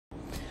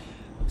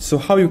So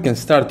how you can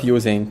start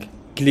using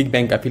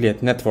Clickbank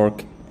affiliate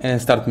network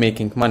and start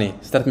making money,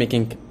 start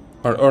making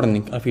or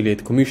earning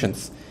affiliate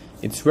commissions.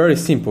 It's very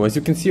simple. As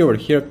you can see over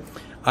here,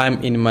 I'm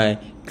in my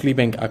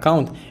Clickbank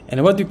account,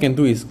 and what you can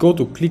do is go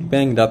to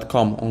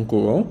clickbank.com on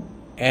Google,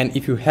 and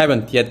if you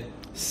haven't yet,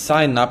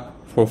 sign up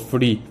for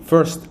free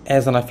first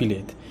as an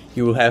affiliate.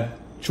 You will have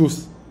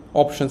choose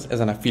options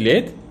as an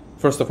affiliate.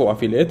 First of all,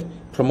 affiliate,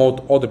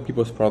 promote other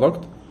people's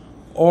product,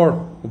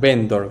 or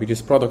vendor, which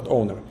is product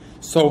owner.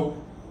 So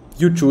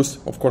you choose,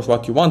 of course,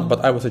 what you want,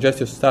 but I would suggest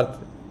you start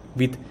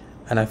with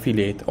an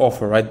affiliate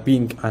offer, right?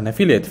 Being an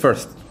affiliate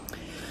first.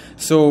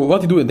 So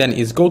what you do then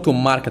is go to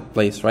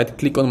marketplace, right?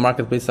 Click on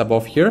marketplace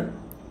above here.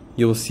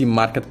 You will see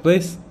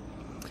marketplace.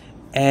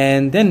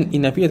 And then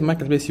in affiliate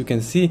marketplace, you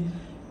can see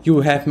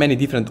you have many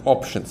different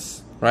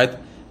options, right?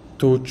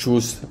 To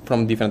choose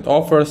from different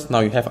offers.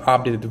 Now you have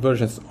updated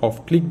versions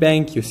of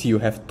Clickbank. You see you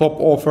have top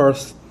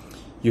offers,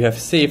 you have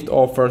saved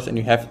offers, and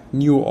you have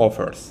new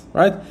offers,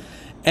 right?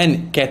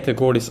 And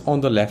categories on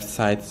the left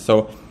side.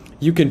 So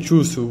you can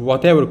choose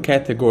whatever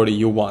category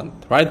you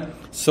want, right?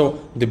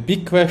 So the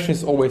big question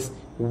is always,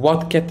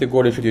 what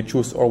category should you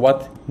choose, or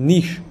what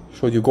niche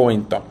should you go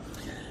into?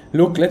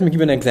 Look, let me give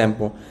you an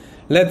example.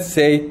 Let's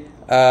say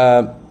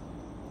that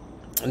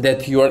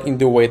you are in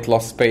the weight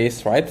loss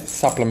space, right?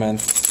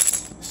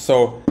 Supplements.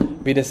 So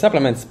with the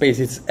supplement space,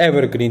 it's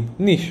evergreen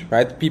niche,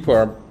 right? People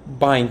are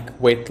buying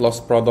weight loss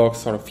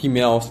products, or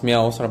females,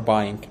 males are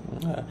buying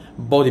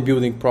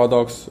bodybuilding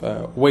products,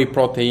 whey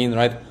protein,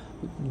 right?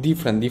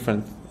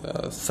 Different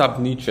sub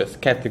niches,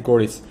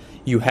 categories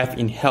you have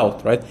in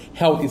health, right?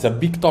 Health is a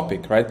big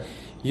topic, right?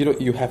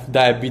 You have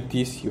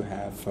diabetes, you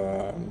have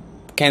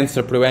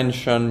cancer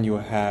prevention, you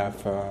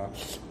have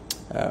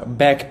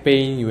back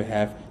pain, you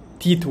have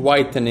teeth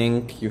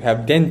whitening, you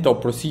have dental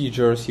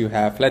procedures, you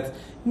have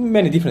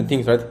many different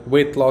things, right?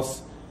 Weight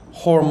loss,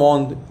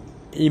 hormone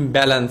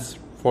imbalance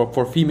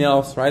for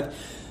females, right?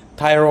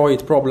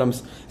 Thyroid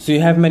problems. So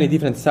you have many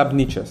different sub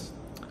niches.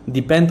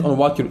 Depend on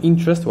what your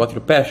interest, what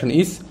your passion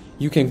is,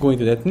 you can go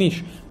into that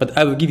niche. But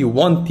I will give you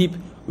one tip,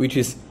 which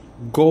is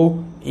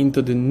go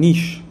into the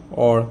niche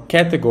or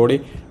category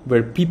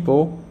where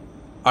people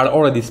are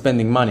already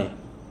spending money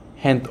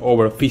hand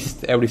over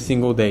fist every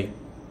single day,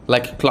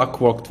 like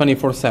clockwork,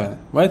 24/7,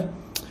 right?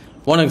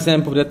 One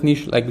example of that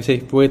niche, like we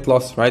say, weight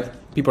loss, right?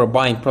 People are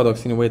buying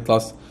products in weight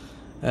loss,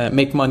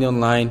 make money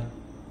online,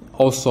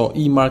 also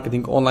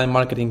e-marketing, online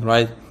marketing,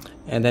 right?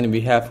 And then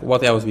we have,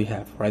 what else we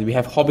have, right? We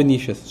have hobby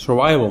niches,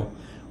 survival,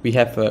 we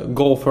have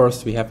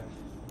golfers, we have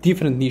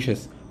different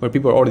niches where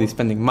people are already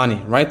spending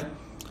money, right?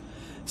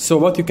 So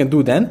what you can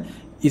do then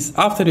is,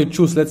 after you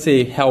choose, let's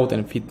say, health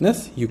and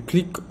fitness, you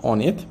click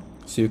on it.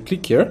 So you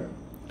click here,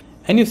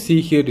 and you see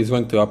here is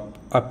going to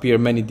appear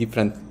many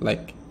different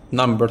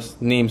numbers,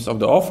 names of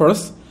the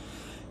offers.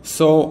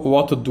 So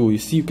what to do? You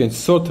see, you can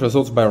sort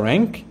results by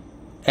rank,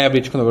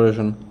 average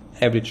conversion,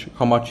 average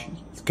how much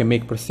you can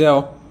make per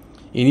sale,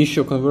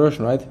 initial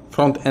conversion, right?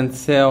 Front end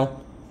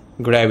sale,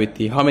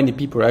 gravity, how many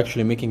people are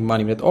actually making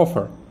money with that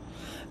offer.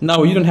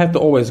 Now you don't have to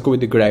always go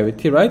with the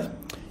gravity, right?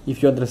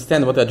 If you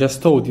understand what I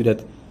just told you,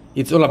 that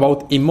it's all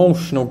about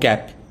emotional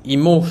gap,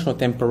 emotional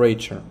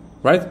temperature,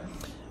 right?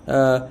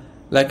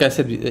 Like I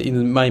said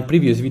in my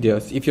previous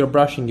videos, if you're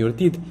brushing your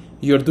teeth,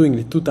 you're doing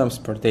it 2 times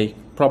per day,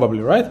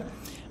 probably, right?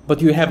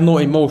 But you have no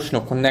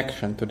emotional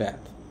connection to that.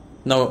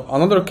 Now,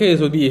 another case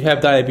would be you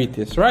have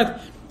diabetes, right?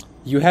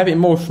 You have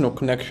emotional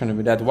connection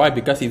with that. Why?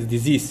 Because it's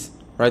disease,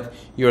 right?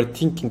 You're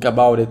thinking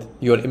about it.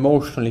 You're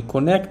emotionally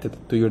connected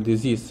to your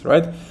disease,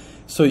 right?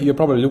 So you're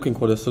probably looking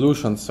for the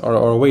solutions or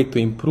a way to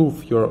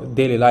improve your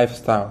daily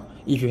lifestyle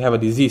if you have a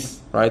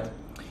disease, right?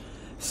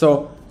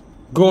 So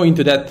go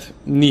into that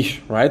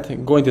niche,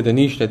 right? Go into the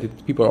niche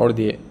that people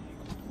already,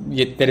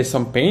 yet there is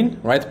some pain,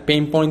 right?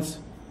 Pain points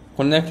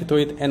connected to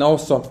it, and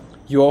also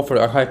you offer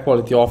a high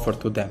quality offer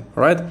to them,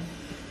 right?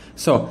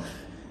 So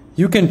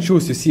you can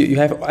choose. You see, you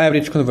have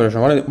average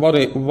conversion.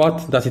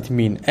 What does it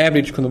mean?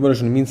 Average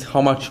conversion means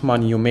how much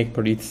money you make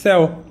per each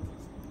sale.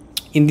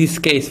 In this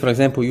case, for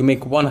example, you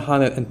make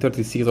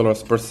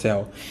 $136 per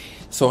sale.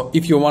 So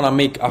if you want to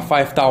make a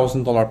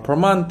 $5,000 per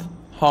month,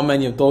 how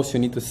many of those you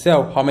need to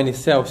sell? How many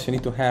sales you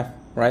need to have,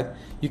 right?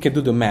 You can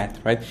do the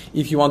math, right?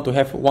 If you want to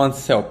have 1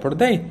 sale per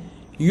day,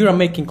 you are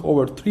making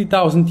over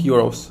 3,000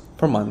 euros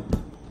per month,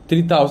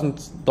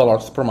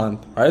 $3,000 per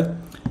month, right?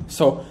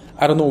 So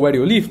I don't know where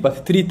you live,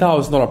 but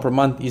 $3,000 per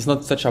month is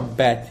not such a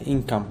bad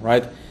income,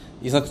 right?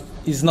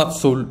 It's not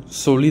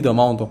so little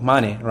amount of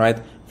money, right?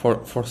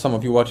 For some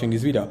of you watching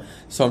this video.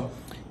 So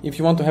if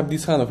you want to have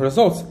these kind of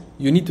results,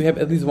 you need to have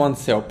at least 1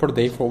 sale per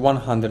day for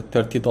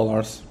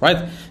 $130, right?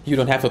 You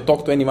don't have to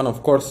talk to anyone,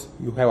 of course.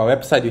 You have a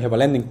website, you have a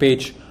landing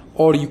page,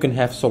 or you can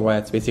have solo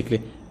ads,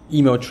 basically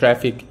email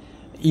traffic,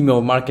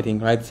 email marketing,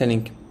 right?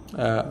 Sending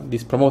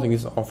promoting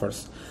these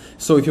offers.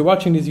 So if you're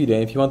watching this video,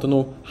 if you want to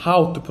know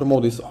how to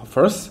promote these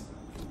offers,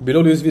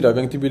 below this video are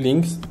going to be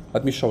links.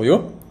 Let me show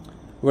you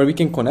where we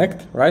can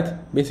connect, right?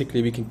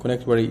 Basically, we can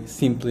connect very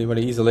simply,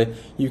 very easily.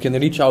 You can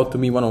reach out to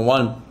me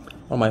one-on-one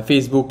on my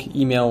Facebook,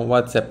 email,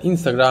 WhatsApp,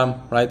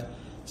 Instagram, right?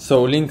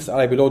 So links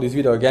are below this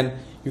video. Again,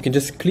 you can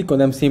just click on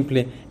them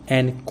simply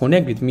and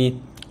connect with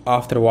me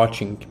after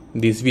watching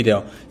this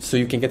video, so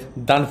you can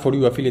get done for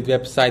you affiliate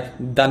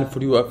website, done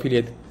for you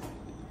affiliate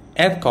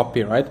ad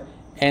copy, right,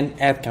 and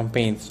ad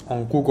campaigns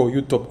on Google,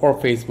 YouTube, or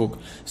Facebook.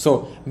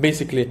 So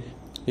basically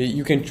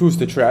you can choose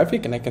the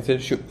traffic, and I can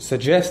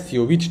suggest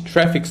you which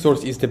traffic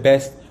source is the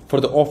best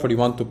for the offer you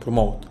want to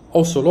promote.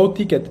 Also low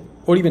ticket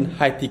or even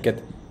high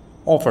ticket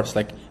offers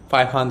like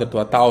 500 to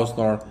 1,000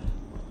 or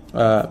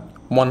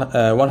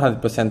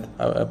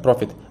 100%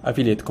 profit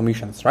affiliate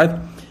commissions, right?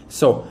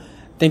 So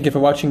thank you for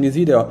watching this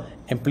video,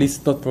 and please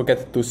don't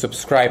forget to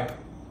subscribe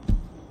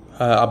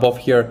above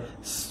here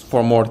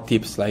for more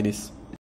tips like this.